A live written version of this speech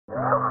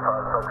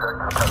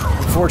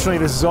Unfortunately,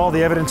 this is all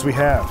the evidence we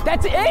have.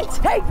 That's it?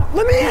 Hey,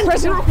 let me in!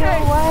 President,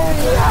 okay.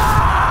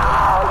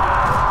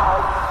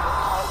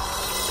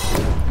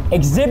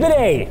 Exhibit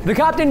A. The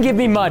cop didn't give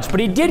me much, but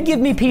he did give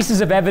me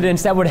pieces of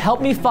evidence that would help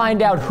me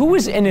find out who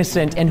is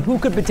innocent and who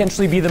could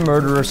potentially be the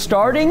murderer,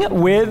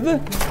 starting with...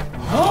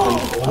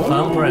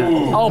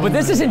 thumbprint. Oh, but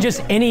this isn't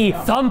just any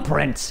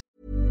thumbprint.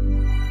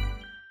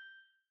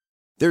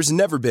 There's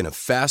never been a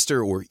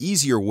faster or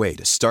easier way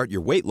to start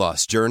your weight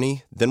loss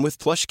journey than with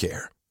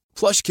PlushCare.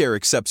 PlushCare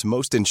accepts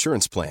most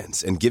insurance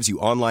plans and gives you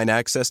online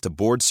access to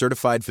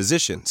board-certified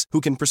physicians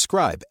who can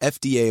prescribe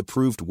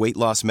FDA-approved weight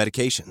loss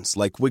medications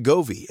like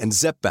Wegovy and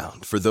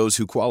Zepbound for those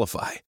who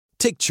qualify.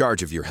 Take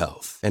charge of your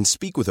health and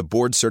speak with a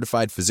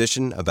board-certified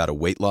physician about a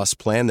weight loss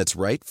plan that's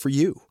right for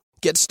you.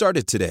 Get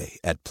started today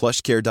at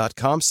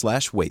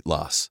plushcare.com/weight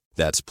loss.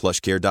 That's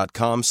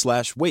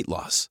plushcare.com/weight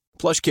loss.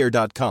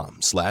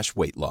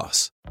 plushcare.com/weight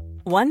loss.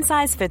 One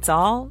size fits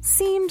all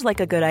seemed like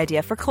a good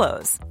idea for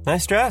clothes.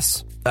 Nice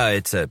dress.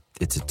 It's a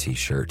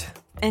t-shirt.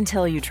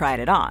 Until you tried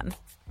it on.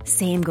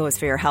 Same goes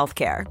for your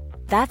healthcare.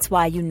 That's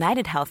why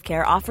United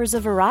Healthcare offers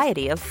a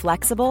variety of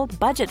flexible,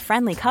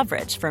 budget-friendly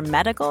coverage for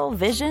medical,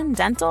 vision,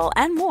 dental,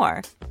 and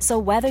more. So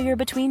whether you're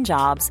between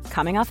jobs,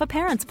 coming off a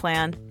parent's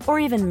plan, or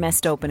even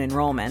missed open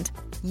enrollment,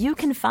 you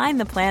can find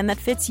the plan that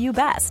fits you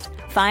best.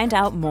 Find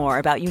out more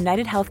about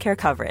United Healthcare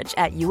coverage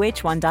at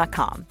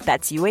uh1.com.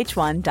 That's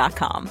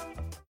uh1.com.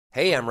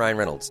 Hey, I'm Ryan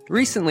Reynolds.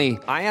 Recently,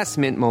 I asked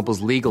Mint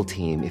Mobile's legal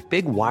team if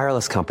big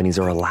wireless companies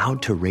are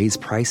allowed to raise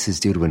prices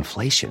due to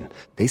inflation.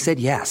 They said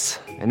yes.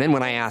 And then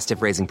when I asked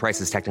if raising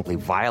prices technically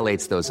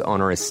violates those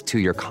onerous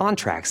two-year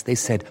contracts, they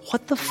said,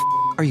 "What the f***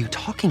 are you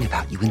talking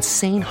about, you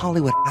insane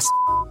Hollywood ass?"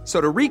 So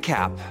to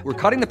recap, we're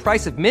cutting the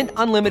price of Mint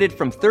Unlimited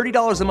from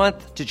 $30 a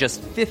month to just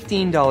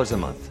 $15 a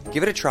month.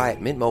 Give it a try at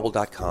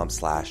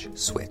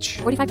mintmobile.com/switch.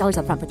 $45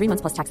 up front for 3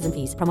 months plus taxes and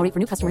fees. Promo rate for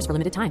new customers for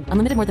limited time.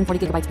 Unlimited more than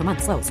 40 gigabytes per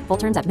month. Slows full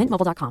terms at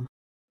mintmobile.com.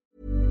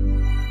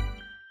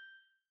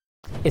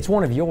 It's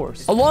one of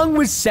yours. Along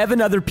with 7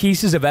 other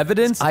pieces of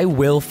evidence, I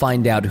will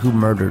find out who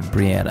murdered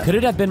Brianna. Could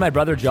it have been my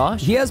brother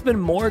Josh? He has been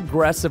more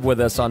aggressive with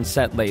us on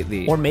set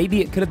lately. Or maybe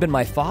it could have been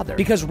my father,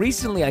 because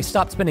recently I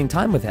stopped spending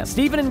time with him.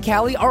 Steven and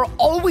Callie are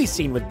always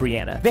seen with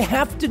Brianna. They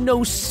have to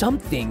know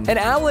something. And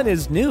Alan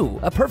is new.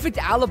 A perfect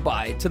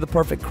alibi to the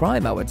perfect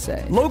crime, I would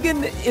say.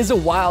 Logan is a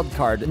wild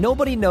card.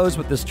 Nobody knows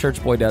what this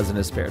church boy does in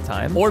his spare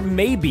time. Or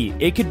maybe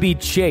it could be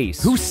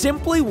Chase, who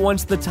simply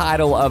wants the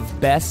title of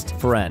best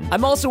friend.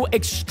 I'm also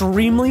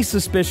extremely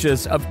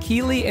suspicious of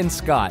Keely and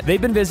Scott.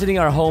 They've been visiting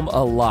our home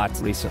a lot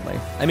recently.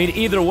 I mean,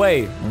 either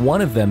way,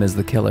 one of them is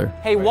the killer.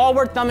 Hey, while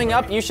we're thumbing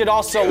up, you should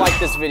also like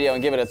this video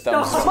and give it a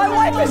thumbs up. My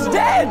wife is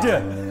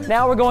dead!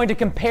 Now we're going to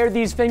compare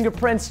these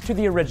fingerprints to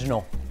the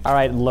original. All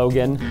right,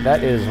 Logan,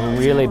 that is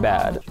really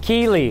bad.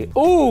 Keely,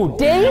 ooh,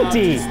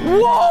 dainty.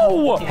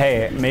 Whoa!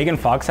 Hey, Megan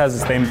Fox has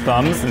the same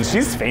thumbs, and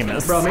she's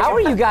famous. Bro, how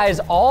are you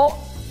guys all...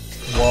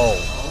 Whoa.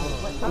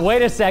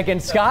 Wait a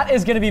second, Scott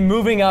is gonna be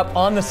moving up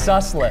on the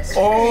sus list.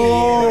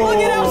 Oh!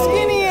 Look at how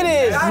skinny it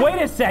is! Wait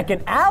a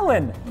second,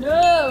 Alan!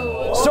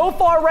 No! So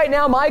far right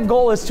now, my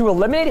goal is to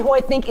eliminate who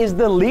I think is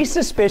the least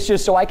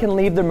suspicious so I can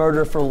leave the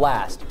murder for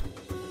last.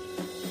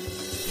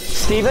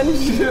 Steven?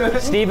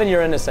 Steven,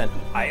 you're innocent.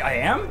 I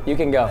am? You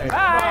can go.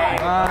 Hi!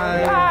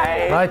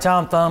 Hi! Bye,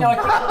 Tom Thumb.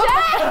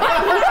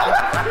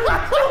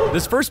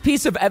 This first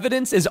piece of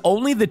evidence is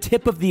only the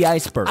tip of the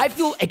iceberg. I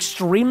feel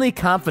extremely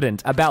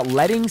confident about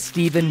letting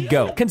Steven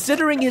go.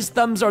 Considering his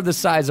thumbs are the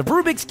size of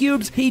Rubik's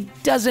Cubes, he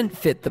doesn't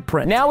fit the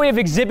print. Now we have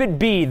Exhibit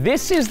B.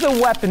 This is the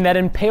weapon that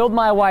impaled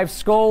my wife's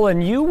skull,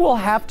 and you will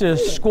have to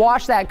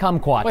squash that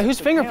kumquat. Wait, whose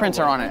fingerprints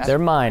are on it? They're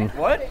mine.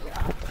 What?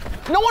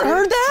 No one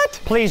heard that?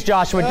 Please,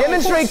 Joshua,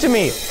 demonstrate to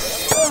me.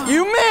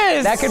 You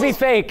missed! That could be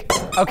fake.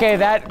 Okay,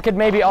 that could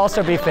maybe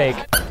also be fake.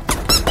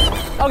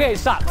 Okay,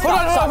 stop.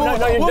 Stop. No,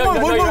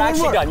 you're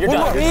actually done. You're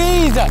done.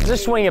 Jesus.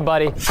 Just swing it,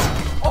 buddy.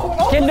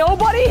 Can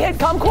nobody hit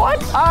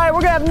kumquats? All right,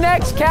 we're gonna have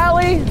next,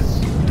 Callie.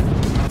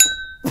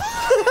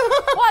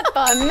 What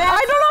the next?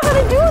 I don't know how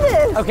to do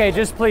this. Okay,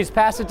 just please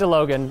pass it to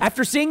Logan.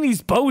 After seeing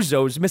these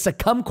bozos miss a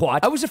kumquat,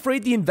 I was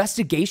afraid the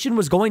investigation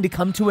was going to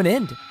come to an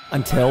end.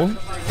 Until...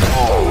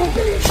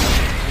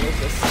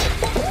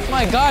 Oh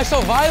my gosh,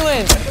 so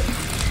violent.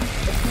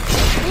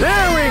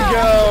 There we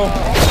go.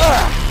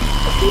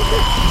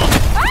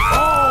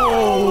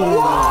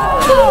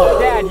 Oh!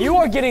 Dad, you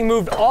are getting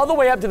moved all the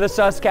way up to the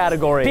sus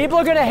category. People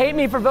are gonna hate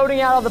me for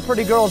voting out all the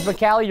pretty girls, but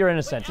Callie, you're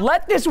innocent.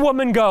 Let this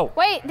woman go.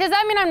 Wait, does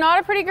that mean I'm not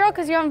a pretty girl?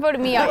 Because you haven't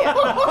voted me out yet.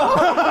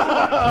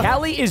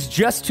 Callie is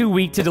just too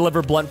weak to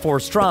deliver blunt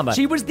force trauma.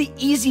 She was the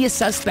easiest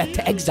suspect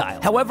to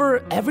exile.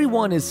 However,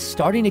 everyone is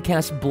starting to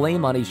cast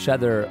blame on each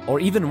other, or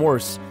even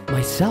worse,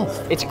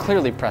 myself. It's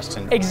clearly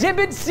Preston.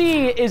 Exhibit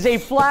C is a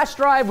flash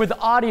drive with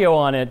audio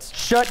on it.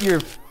 Shut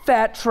your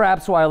fat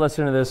traps while I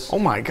listen to this. Oh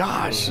my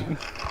gosh.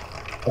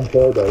 That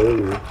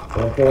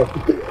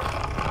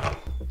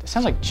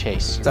sounds like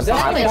Chase. That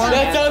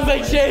sounds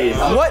like Chase.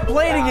 What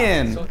played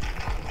again?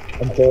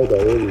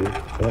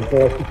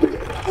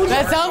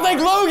 That sounds like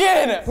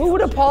Logan! Who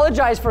would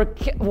apologize for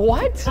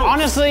what?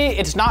 Honestly,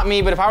 it's not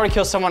me, but if I were to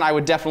kill someone, I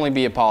would definitely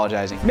be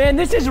apologizing. Man,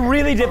 this is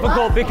really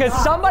difficult because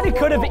somebody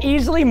could have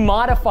easily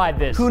modified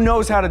this. Who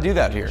knows how to do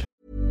that here?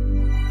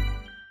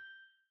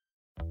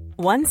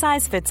 One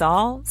size fits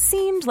all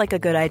seemed like a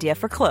good idea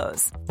for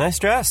clothes. Nice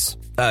dress.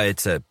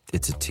 It's a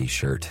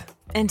t-shirt.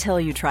 Until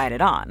you tried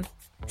it on.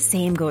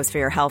 Same goes for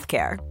your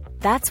healthcare.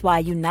 That's why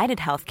United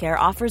Healthcare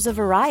offers a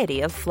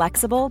variety of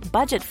flexible,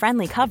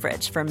 budget-friendly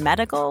coverage for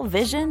medical,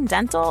 vision,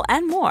 dental,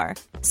 and more.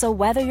 So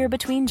whether you're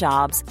between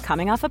jobs,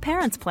 coming off a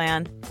parent's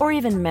plan, or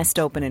even missed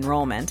open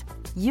enrollment,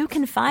 you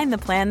can find the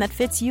plan that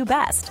fits you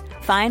best.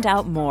 Find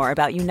out more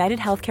about United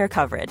Healthcare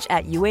coverage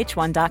at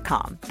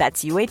uh1.com.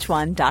 That's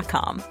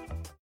uh1.com.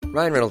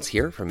 Ryan Reynolds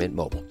here from Mint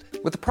Mobile.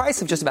 With the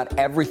price of just about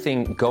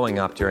everything going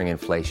up during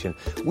inflation,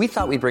 we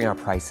thought we'd bring our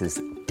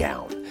prices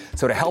down.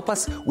 So to help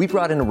us, we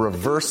brought in a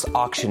reverse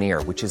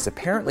auctioneer, which is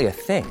apparently a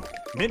thing.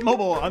 Mint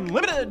Mobile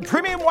Unlimited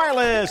Premium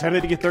Wireless. How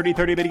to get 30,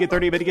 30, bit to get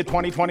 30, bit to get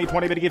 20, 20,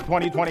 20, bit to get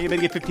 20, 20, bit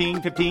to get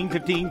 15, 15,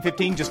 15,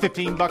 15, just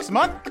 $15 a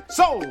month?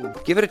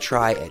 Sold! Give it a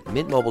try at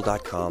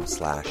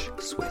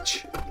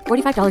mintmobile.com/switch.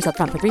 $45 up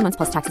front for 3 months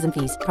plus taxes and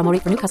fees. Promo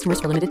rate for new customers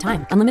for limited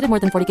time. Unlimited more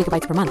than 40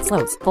 gigabytes per month.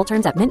 Slows full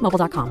terms at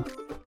mintmobile.com.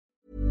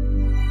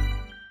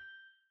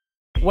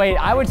 Wait,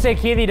 I would say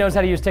Keely knows how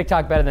to use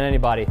TikTok better than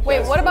anybody.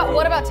 Wait, what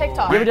about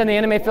TikTok? You ever done the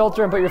anime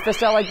filter and put your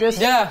fist out like this?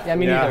 Yeah.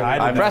 Me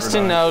neither.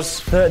 Preston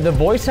knows. The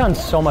voice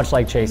sounds so much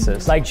like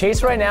Chase's. Like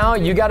Chase right now,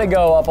 you gotta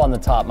go up on the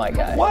top, my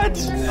guy. What?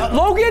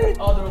 Logan?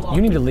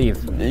 You need to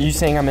leave. Are you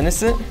saying I'm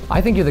innocent?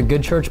 I think you're the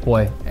good church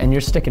boy, and you're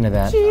sticking to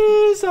that.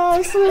 Jesus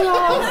loves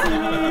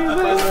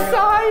Jesus,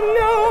 I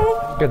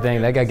know. Good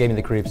thing, that guy gave me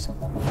the creeps.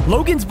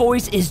 Logan's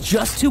voice is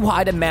just too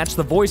high to match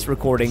the voice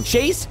recording.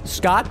 Chase,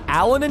 Scott,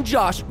 Alan, and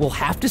Josh will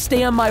have to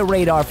stay on my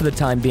radar for the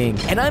time being.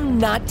 And I'm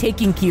not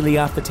taking Keely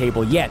off the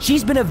table yet.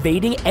 She's been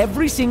evading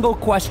every single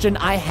question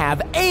I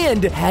have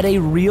and had a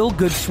real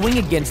good swing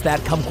against that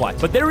kumquat.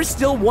 But there is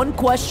still one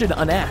question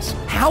unasked.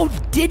 How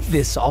did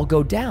this all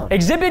go down?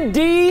 Exhibit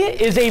D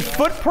is a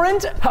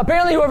footprint.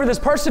 Apparently whoever this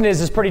person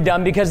is pretty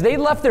dumb because they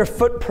left their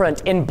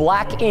footprint in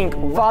black ink.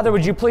 Father,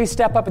 would you please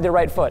step up with your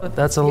right foot?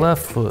 That's a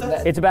left foot.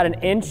 It's about an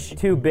inch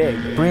too big.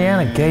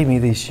 Brianna gave me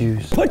these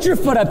shoes. Put your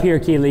foot up here,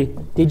 Keely.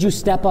 Did you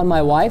step on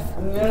my wife?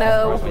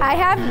 No. I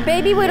have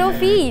baby widow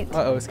feet.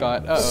 Uh-oh,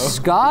 Scott. Uh-oh.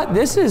 Scott,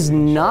 this is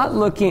not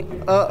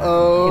looking...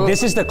 Uh-oh.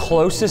 This is the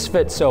closest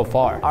fit so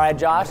far. All right,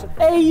 Josh.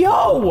 Hey,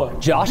 yo!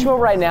 Joshua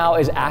right now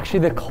is actually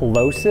the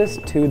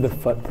closest to the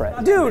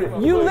footprint. Dude,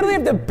 you literally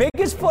have the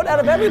biggest foot out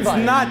of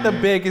everybody. It's not the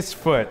biggest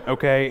foot,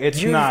 okay?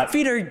 It's not. Your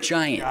feet are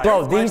giant.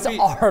 Bro, these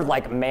are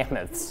like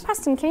mammoths.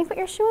 Preston, can you put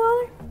your shoe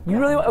on? You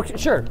really want... Okay,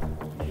 sure.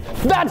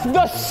 That's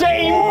the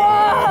same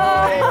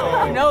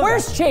one!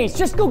 Where's Chase?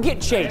 Just go get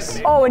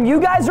Chase. Oh, and you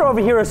guys are over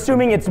here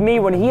assuming it's me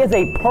when he has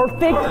a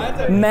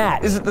perfect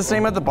match. Is it the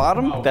same at the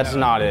bottom? That's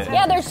not it.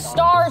 Yeah, there's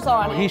stars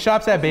on it. He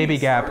shops at Baby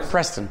Gap.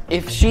 Preston.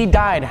 If she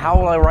died, how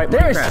will I write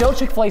There is Minecraft? still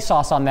Chick-fil-A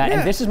sauce on that,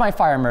 and this is my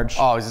fire merch.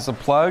 Oh, is this a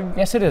plug?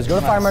 Yes, it is. Go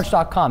to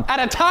firemerch.com. At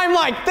a time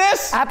like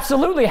this?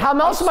 Absolutely. How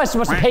else am I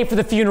supposed to pay for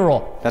the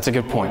funeral? That's a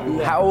good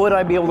point. How would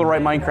I be able to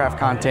write Minecraft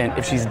content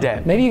if she's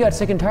dead? Maybe you got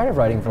sick and tired of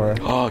writing for her.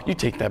 Oh, you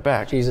take that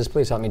back. Jesus,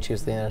 please help me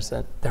choose the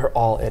innocent. They're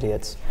all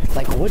idiots.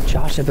 Like, would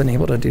Josh have been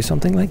able to do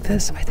something like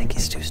this? I think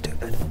he's too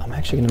stupid. I'm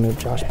actually gonna move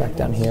Josh back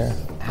down here.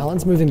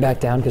 Alan's moving back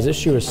down because this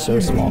shoe is so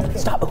small.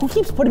 Stop, who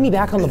keeps putting me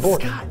back on the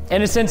board?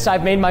 Innocence,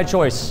 I've made my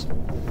choice.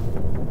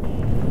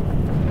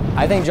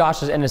 I think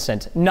Josh is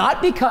innocent.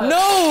 Not because... No!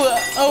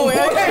 Oh, wait.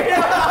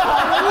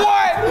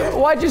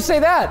 What? Why'd you say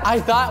that? I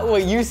thought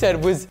what you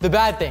said was the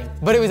bad thing,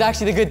 but it was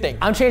actually the good thing.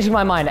 I'm changing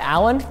my mind.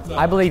 Alan,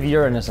 I believe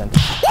you're innocent.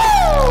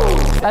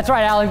 That's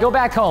right, Alan. Go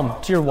back home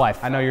to your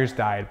wife. I know yours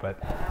died, but...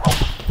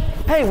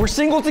 Hey, we're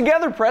single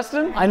together,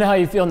 Preston. I know how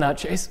you feel now,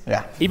 Chase.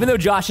 Yeah. Even though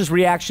Josh's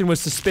reaction was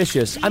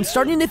suspicious, I'm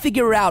starting to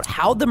figure out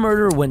how the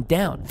murder went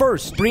down.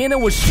 First,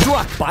 Brianna was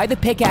struck by the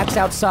pickaxe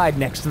outside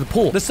next to the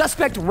pool. The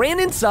suspect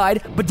ran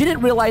inside, but didn't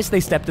realize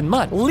they stepped in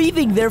mud,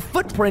 leaving their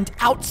footprint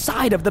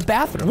outside of the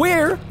bathroom,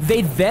 where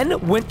they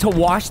then went to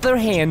wash their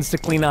hands to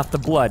clean off the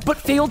blood, but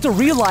failed to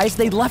realize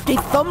they left a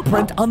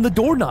thumbprint on the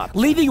doorknob.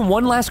 Leaving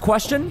one last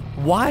question,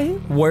 why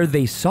were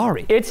they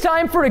sorry? It's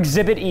time for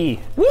Exhibit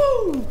E.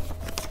 Woo!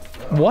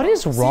 What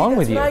is wrong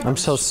with you? I'm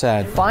so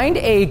sad. Find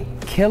a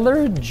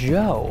Killer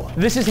Joe.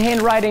 This is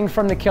handwriting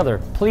from the killer.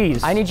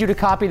 Please, I need you to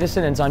copy the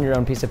sentence on your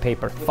own piece of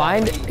paper.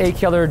 Find a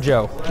Killer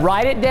Joe.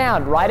 Write it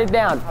down. Write it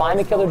down. Find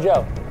a Killer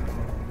Joe.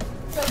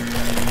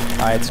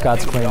 All right,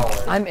 Scott's clean.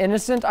 I'm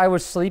innocent. I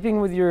was sleeping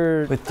with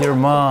your... With your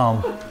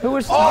mom. Who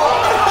was...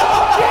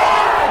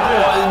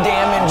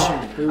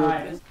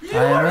 Damage.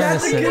 I am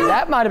innocent.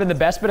 That might have been the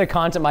best bit of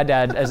content my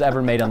dad has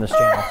ever made on this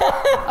channel.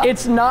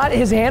 It's not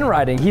his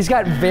handwriting. He's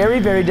got very,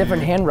 very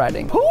different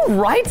handwriting. Who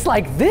writes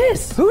like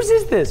this? Whose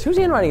is this? Whose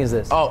handwriting is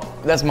this? Oh,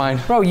 that's mine.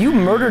 Bro, you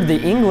murdered the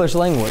English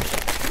language.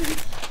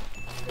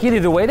 Keely,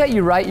 the way that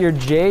you write your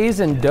J's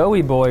and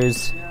Doughy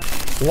boys.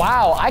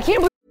 Wow, I can't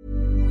believe.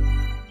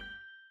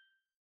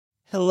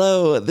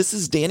 Hello, this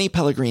is Danny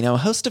Pellegrino,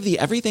 host of the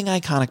Everything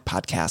Iconic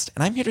podcast,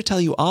 and I'm here to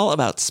tell you all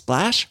about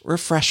Splash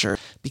Refresher,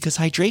 because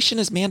hydration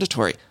is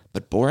mandatory,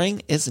 but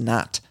boring is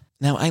not.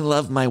 Now, I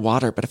love my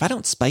water, but if I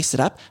don't spice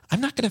it up,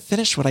 I'm not going to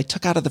finish what I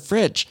took out of the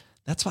fridge.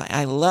 That's why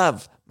I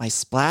love my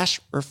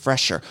Splash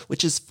Refresher,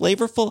 which is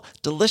flavorful,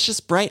 delicious,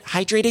 bright,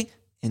 hydrating,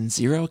 and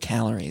 0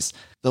 calories.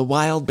 The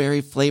wild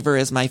berry flavor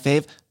is my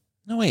fave.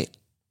 No, wait,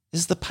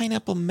 is the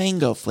pineapple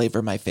mango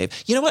flavor my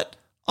fave? You know what?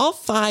 All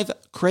 5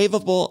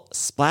 craveable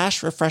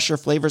Splash Refresher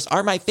flavors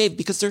are my fave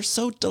because they're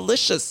so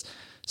delicious.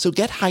 So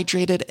get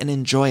hydrated and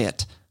enjoy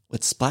it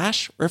with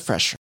Splash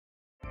Refresher.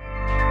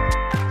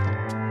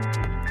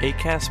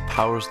 Acast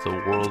powers the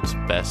world's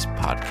best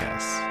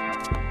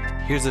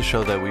podcasts. Here's a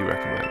show that we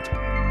recommend.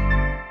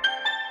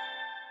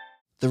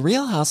 The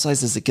Real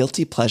Housewives is a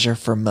guilty pleasure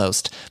for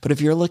most, but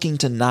if you're looking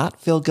to not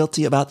feel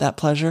guilty about that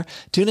pleasure,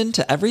 tune in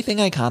to Everything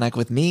Iconic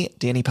with me,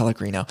 Danny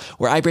Pellegrino,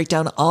 where I break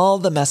down all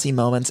the messy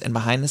moments and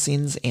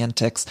behind-the-scenes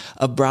antics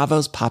of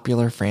Bravo's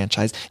popular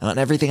franchise. And on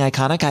Everything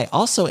Iconic, I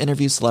also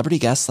interview celebrity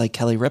guests like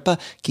Kelly Ripa,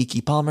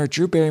 Keke Palmer,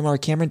 Drew Barrymore,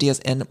 Cameron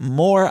Diaz, and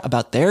more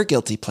about their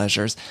guilty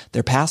pleasures,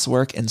 their past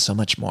work, and so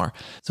much more.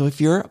 So if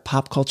you're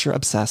pop culture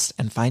obsessed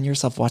and find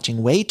yourself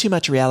watching way too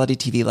much reality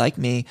TV like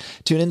me,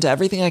 tune into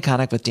Everything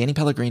Iconic with Danny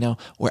Pellegrino,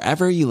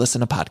 wherever you listen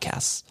to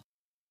podcasts.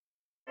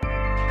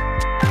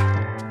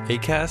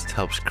 Acast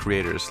helps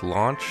creators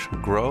launch,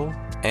 grow,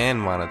 and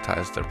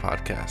monetize their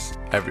podcasts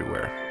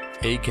everywhere.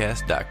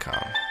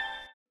 Acast.com.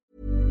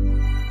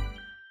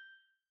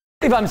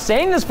 If I'm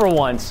saying this for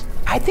once,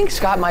 I think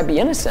Scott might be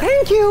innocent.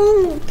 Thank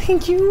you.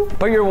 Thank you.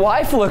 But your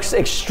wife looks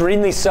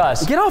extremely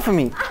sus. Get off of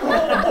me.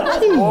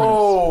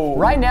 Whoa.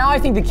 Right now, I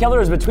think the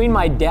killer is between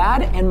my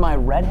dad and my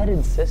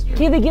redheaded sister.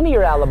 Keely, give me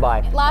your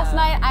alibi. Last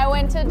night I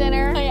went to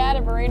dinner. I had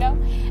a burrito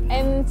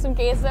and some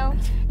queso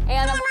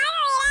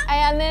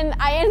and then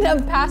I ended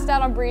up passed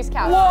out on Bree's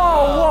couch.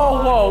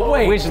 Whoa,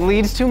 wait. Which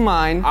leads to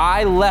mine.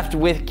 I left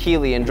with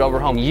Keely and drove her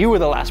home. You were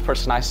the last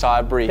person I saw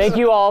at Bree's. Thank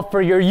you all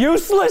for your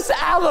useless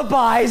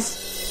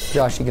alibis.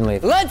 Josh, you can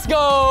leave. Let's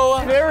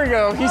go. There we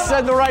go. He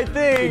said the right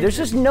thing. There's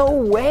just no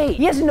way.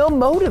 He has no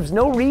motives,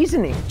 no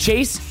reasoning.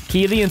 Chase,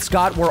 Keely, and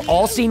Scott were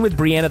all seen with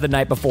Brianna the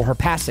night before her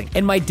passing,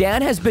 and my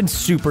dad has been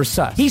super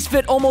sus. He's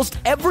fit almost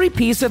every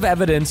piece of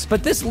evidence,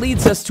 but this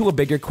leads us to a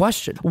bigger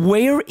question.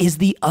 Where is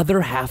the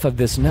other half of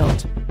this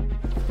note?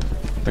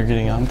 They're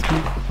getting on to me.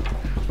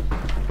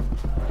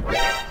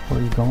 Where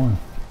are you going?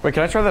 Wait,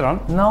 can I try that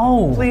on?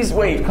 No. Please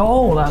wait. It's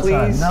cold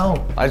outside. Please.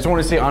 No. I just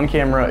want to see on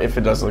camera if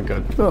it does look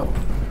good.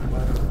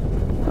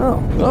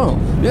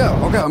 Oh, yeah,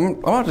 okay, I'm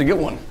gonna have to get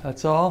one.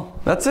 That's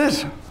all? That's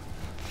it.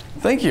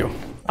 Thank you.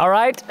 All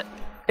right.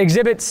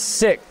 Exhibit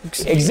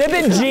 6.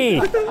 Exhibit G.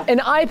 An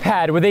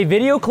iPad with a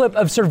video clip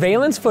of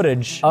surveillance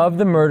footage of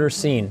the murder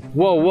scene.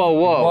 Whoa, whoa,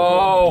 whoa.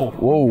 Whoa.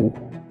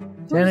 Whoa.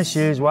 Tennis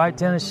shoes, white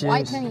tennis shoes.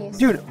 White tennis.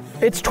 Dude,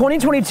 it's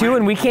 2022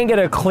 and we can't get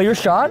a clear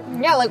shot?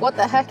 Yeah, like what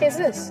the heck is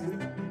this?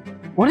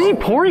 What is he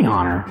pouring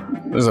on her?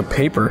 There's a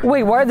paper.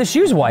 Wait, why are the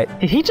shoes white?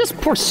 Did he just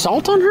pour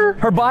salt on her?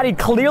 Her body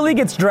clearly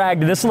gets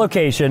dragged to this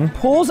location,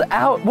 pulls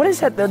out. What is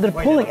that? They're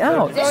pulling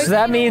out. So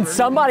that means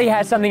somebody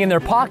has something in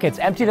their pockets.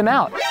 Empty them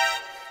out.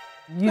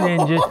 You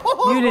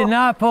did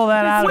not pull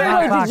that out of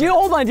my pocket.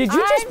 Hold on, did you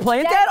just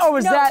plant that or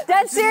was that?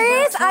 That's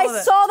serious? I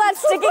saw that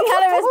sticking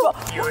out of his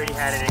pocket. You already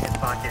had it in his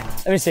pocket.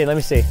 Let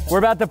me see. We're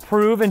about to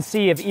prove and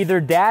see if either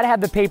Dad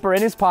had the paper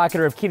in his pocket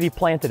or if Keely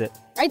planted it.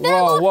 Right there,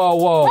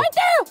 Whoa. Right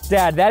there.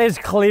 Dad, that is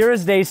clear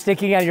as day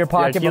sticking out of your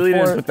pocket before. Keely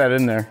didn't put that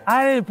in there.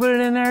 I didn't put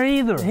it in there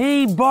either.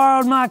 He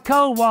borrowed my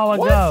coat a while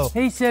ago.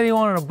 He said he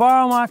wanted to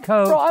borrow my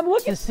coat. Bro, I'm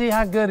looking to see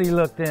how good he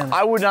looked in it.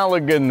 I would not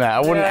look good in that. I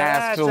wouldn't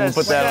ask him to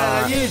put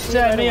that on. You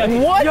set me up.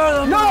 What?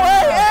 No,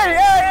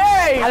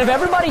 hey! Out of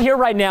everybody here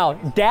right now,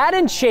 Dad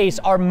and Chase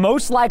are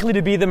most likely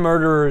to be the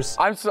murderers.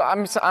 I'm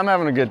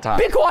having a good time.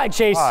 Be quiet,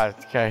 Chase.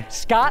 Okay.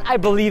 Scott, I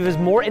believe, is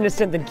more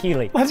innocent than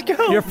Keely. Let's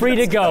go. You're free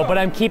to go, but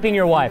I'm keeping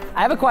your wife.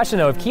 I have a question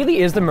though. If Keely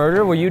is the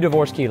murderer, will you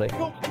divorce Keely?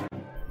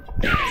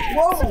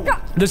 Whoa.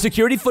 The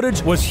security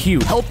footage was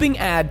huge, helping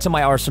add to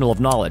my arsenal of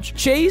knowledge.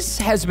 Chase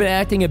has been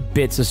acting a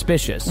bit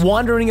suspicious,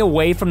 wandering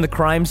away from the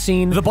crime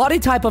scene. The body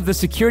type of the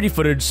security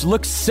footage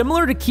looks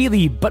similar to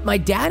Keely, but my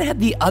dad had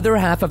the other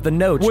half of the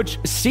note, which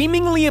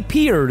seemingly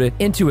appeared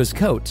into his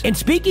coat. And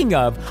speaking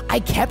of,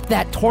 I kept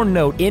that torn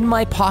note in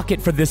my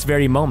pocket for this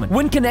very moment.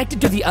 When connected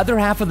to the other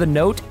half of the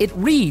note, it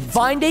reads,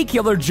 "Find a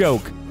killer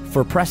joke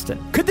for Preston."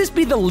 Could this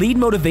be the lead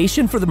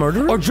motivation for the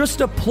murder, or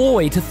just a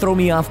ploy to throw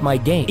me off my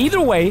game?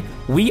 Either way,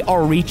 we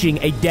are reaching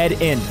a dead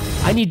end.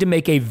 I need to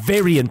make a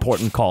very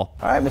important call.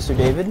 All right, Mr.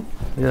 David.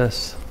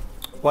 Yes.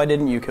 Why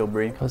didn't you kill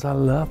Bree? Because I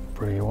love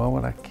Bree. Why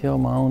would I kill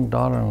my own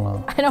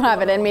daughter-in-law? I don't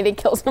have it in me to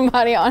kill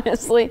somebody,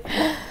 honestly.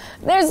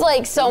 There's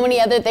like so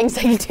many other things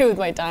I can do with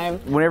my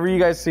time. Whenever you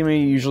guys see me,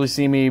 you usually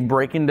see me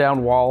breaking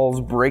down walls,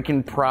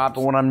 breaking props.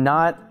 When I'm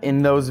not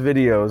in those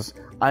videos,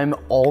 I'm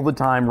all the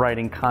time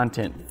writing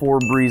content for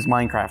Bree's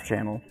Minecraft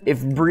channel.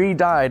 If Bree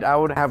died, I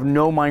would have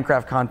no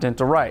Minecraft content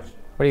to write.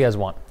 What do you guys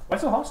want? Why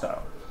so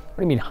hostile?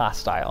 do you mean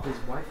hostile? His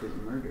wife was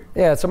murdered.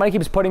 Yeah, somebody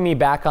keeps putting me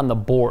back on the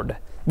board,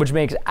 which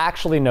makes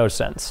actually no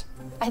sense.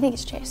 I think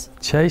it's Chase.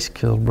 Chase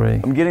killed Bree.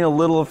 I'm getting a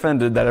little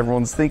offended that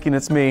everyone's thinking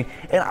it's me,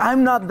 and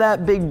I'm not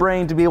that big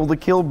brain to be able to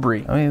kill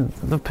Bree. I mean,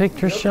 the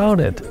picture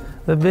showed it.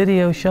 The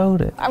video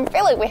showed it. I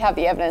feel like we have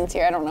the evidence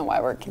here. I don't know why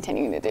we're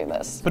continuing to do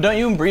this. But don't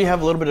you and Bree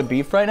have a little bit of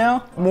beef right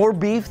now? More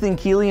beef than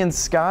Keely and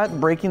Scott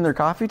breaking their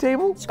coffee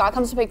table? Scott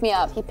comes to pick me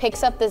up. He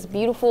picks up this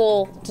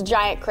beautiful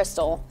giant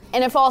crystal,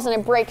 and it falls and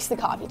it breaks the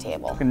coffee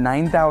table. A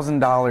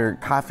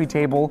 $9,000 coffee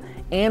table,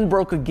 and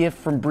broke a gift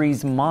from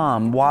Bree's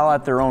mom while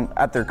at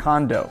their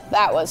condo.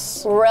 That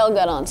was real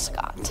good on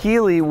Scott.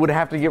 Keely would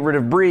have to get rid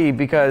of Bree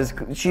because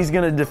she's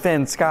gonna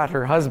defend Scott,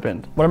 her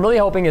husband. What I'm really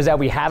hoping is that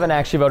we haven't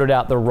actually voted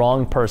out the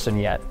wrong person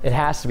yet. It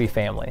has to be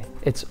family.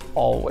 It's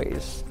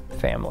always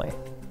family.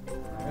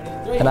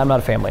 And I'm not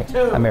a family.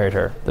 I married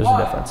her. There's a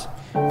difference.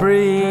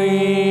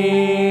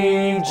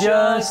 Bree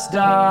just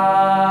died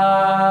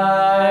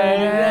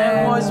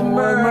and was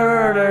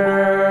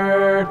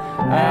murdered.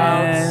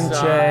 And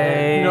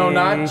Chase. No,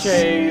 not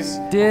Chase.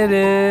 Did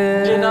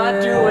it. Did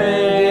not do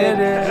it. Did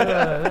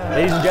it.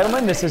 Ladies and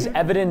gentlemen, this is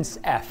Evidence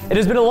F. It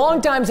has been a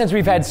long time since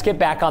we've had Skip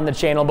back on the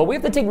channel, but we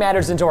have to take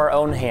matters into our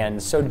own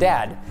hands. So,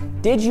 Dad,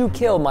 did you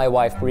kill my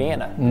wife,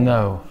 Brianna?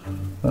 No.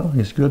 Well,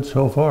 he's good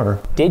so far.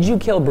 Did you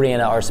kill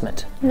Brianna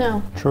Arsmit?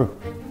 No. True.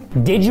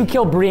 Did you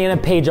kill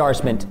Brianna Paige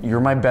Arsmit? You're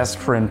my best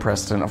friend,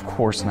 Preston. Of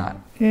course not.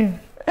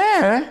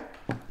 Yeah.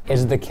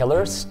 Is the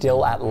killer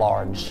still at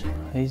large?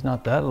 He's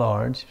not that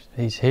large.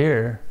 He's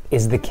here.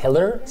 Is the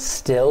killer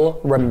still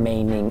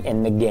remaining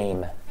in the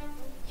game?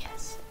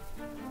 Yes.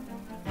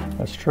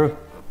 That's true.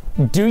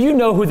 Do you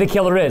know who the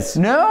killer is?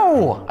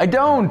 No, I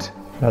don't.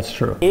 That's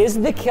true. Is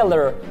the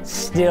killer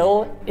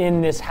still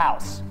in this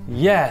house?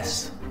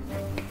 Yes.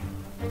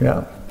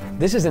 Yeah.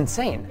 This is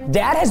insane.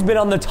 Dad has been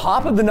on the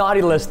top of the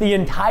naughty list the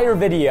entire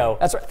video.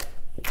 That's right.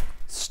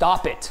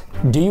 Stop it.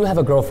 Do you have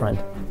a girlfriend?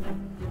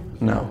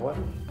 No.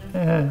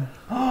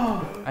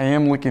 I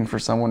am looking for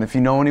someone. If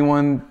you know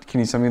anyone, can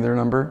you send me their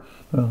number?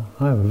 Well,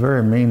 I have a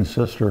very mean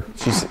sister.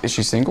 Is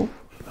she single?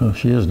 Well,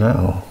 she is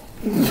now.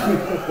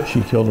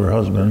 She killed her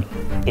husband.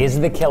 Is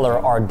the killer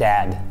our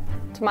dad?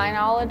 To my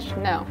knowledge,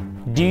 no.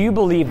 Do you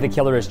believe the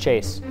killer is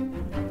Chase?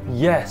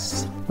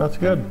 Yes. That's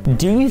good.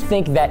 Do you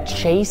think that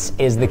Chase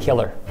is the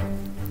killer?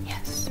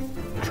 Yes.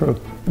 True.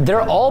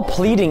 They're all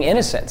pleading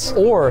innocence,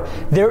 or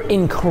they're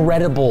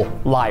incredible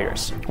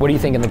liars. What do you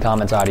think in the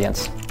comments,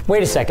 audience?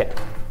 Wait a second.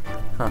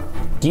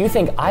 Do you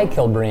think I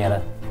killed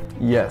Brianna?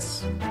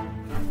 Yes.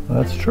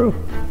 That's true.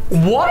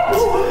 What?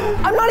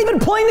 I'm not even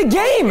playing the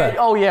game!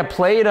 Oh yeah,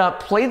 play it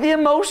up. Play the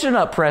emotion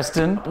up,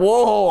 Preston.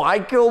 Whoa, I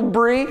killed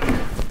Bree.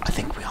 I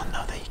think we all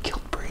know that you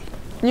killed Bree.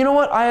 You know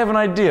what? I have an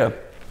idea.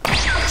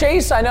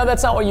 Chase, I know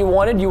that's not what you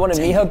wanted. You wanted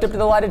me hooked up to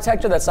the lie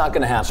detector. That's not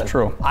gonna happen. It's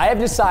true. I have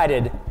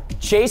decided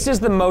Chase is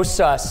the most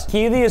sus.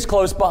 Keely is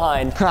close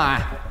behind.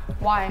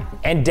 Why?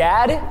 And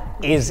Dad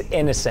is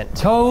innocent.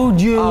 Told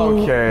you.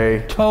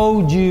 Okay.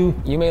 Told you.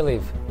 You may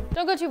leave.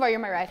 Don't go too far, you're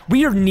my ride.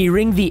 We are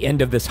nearing the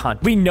end of this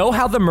hunt. We know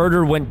how the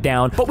murder went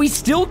down, but we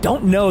still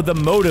don't know the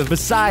motive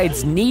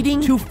besides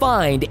needing to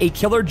find a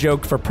killer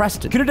joke for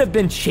Preston. Could it have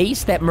been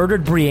Chase that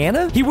murdered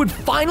Brianna? He would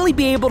finally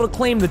be able to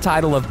claim the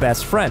title of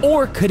best friend.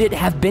 Or could it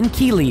have been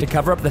Keely to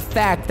cover up the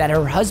fact that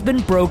her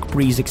husband broke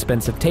Bree's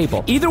expensive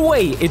table? Either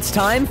way, it's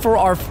time for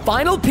our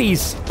final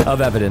piece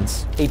of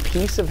evidence. A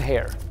piece of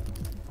hair.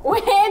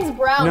 It's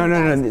brown.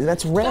 No,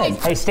 that's red.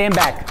 Hey, stand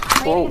back.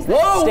 Whoa,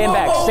 Stand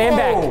back, stand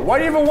back. Why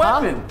do you have a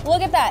weapon?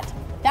 Look at that.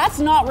 That's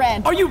not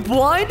red. Are you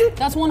blind?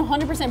 That's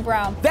 100%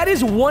 brown. That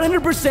is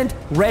 100%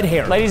 red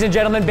hair. Ladies and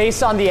gentlemen,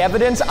 based on the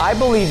evidence, I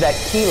believe that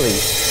Keely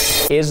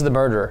is the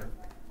murderer.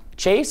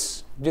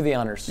 Chase, do the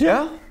honors.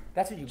 Yeah?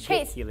 That's what you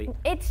Chase. get, Keely.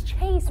 It's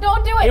Chase.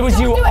 Don't do it. It was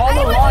Don't you do all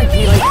it. along,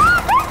 Keely.